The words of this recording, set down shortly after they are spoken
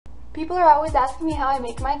People are always asking me how I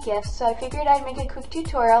make my gifs, so I figured I'd make a quick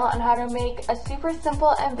tutorial on how to make a super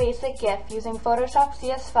simple and basic gif using Photoshop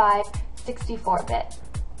cs5 64bit.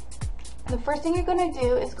 The first thing you're going to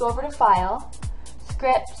do is go over to File,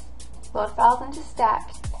 Scripts, Load Files into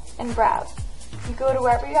Stack, and Browse. You go to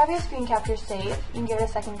wherever you have your screen capture saved. You can give it a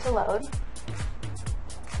second to load.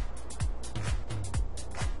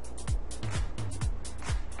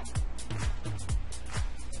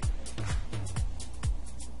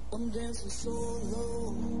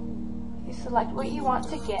 You select what you want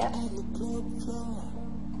to GIF.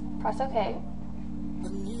 Press OK.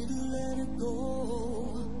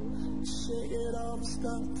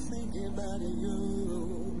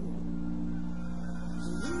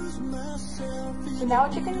 So now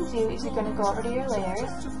what you're going to do is you're going to go over to your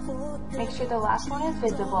layers, make sure the last one is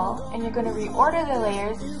visible, and you're going to reorder the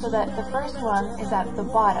layers so that the first one is at the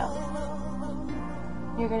bottom.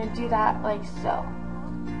 You're going to do that like so.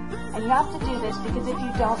 And you have to do this because if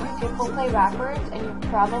you don't, your GIF will play backwards, and you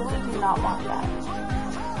probably do not want that.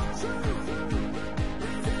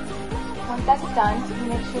 Once that's done, you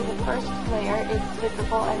make sure the first layer is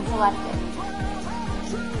visible and selected.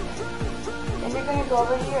 Then you're going to go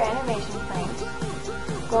over to your animation frame,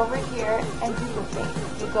 go over here and duplicate.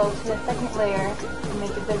 You go to the second layer and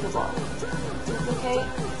make it visible. Duplicate,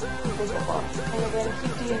 visible. And you're going to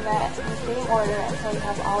keep doing that in the same order until you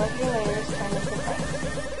have all of your layers turned into frames.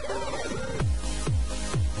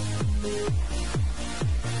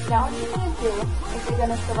 Now what you're going to do is you're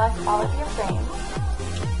going to select all of your frames,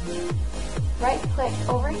 right click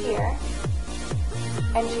over here,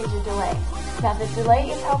 and choose your delay. Now the delay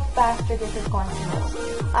is how fast your GIF is going to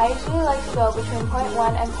move. I usually like to go between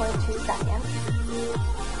 0.1 and 0.2 seconds.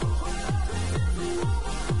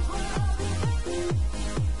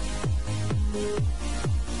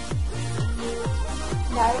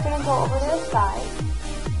 Now you're going to go over to the side.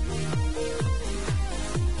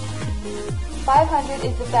 500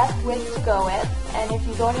 is the best width to go with, and if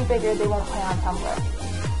you go any bigger, they won't play on Tumblr.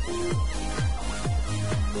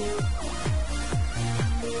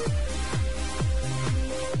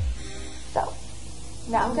 So,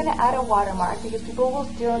 now I'm going to add a watermark because people will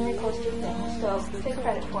steal and repost your things, so take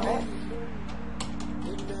credit for it.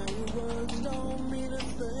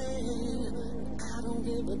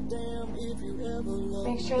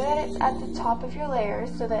 Make sure that it's at the top of your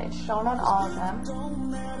layers so that it's shown on all of them.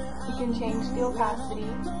 You can change the opacity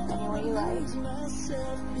any way you like.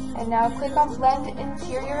 And now click on Blend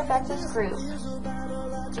Interior Effects as Group.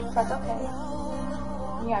 Press OK.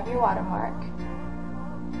 And you have your watermark.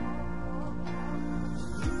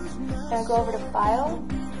 Now go over to File,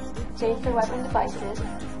 Save for Weapon Devices.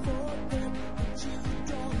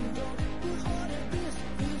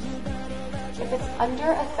 If it's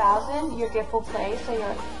under 1,000, your GIF will play, so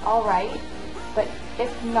you're alright. But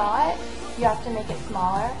if not, you have to make it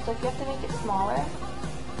smaller. So if you have to make it smaller,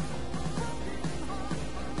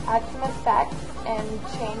 add some effects and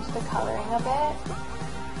change the coloring of it.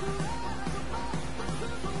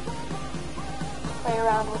 Play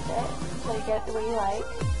around with it until you get it the way you like.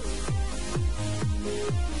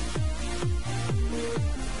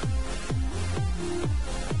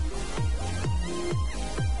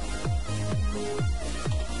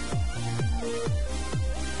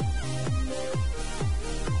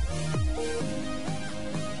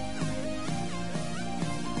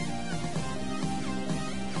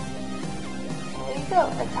 So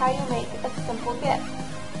that's how you make a simple GIF.